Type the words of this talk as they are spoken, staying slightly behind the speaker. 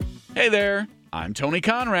Hey there, I'm Tony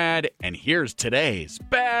Conrad, and here's today's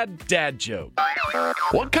bad dad joke.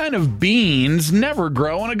 What kind of beans never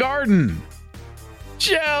grow in a garden?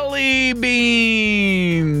 Jelly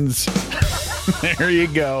beans! There you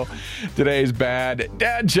go. Today's bad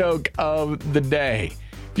dad joke of the day.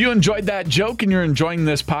 If you enjoyed that joke and you're enjoying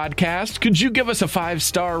this podcast, could you give us a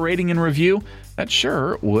 5-star rating and review? That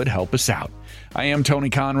sure would help us out. I am Tony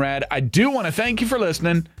Conrad. I do want to thank you for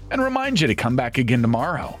listening and remind you to come back again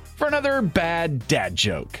tomorrow for another bad dad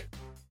joke.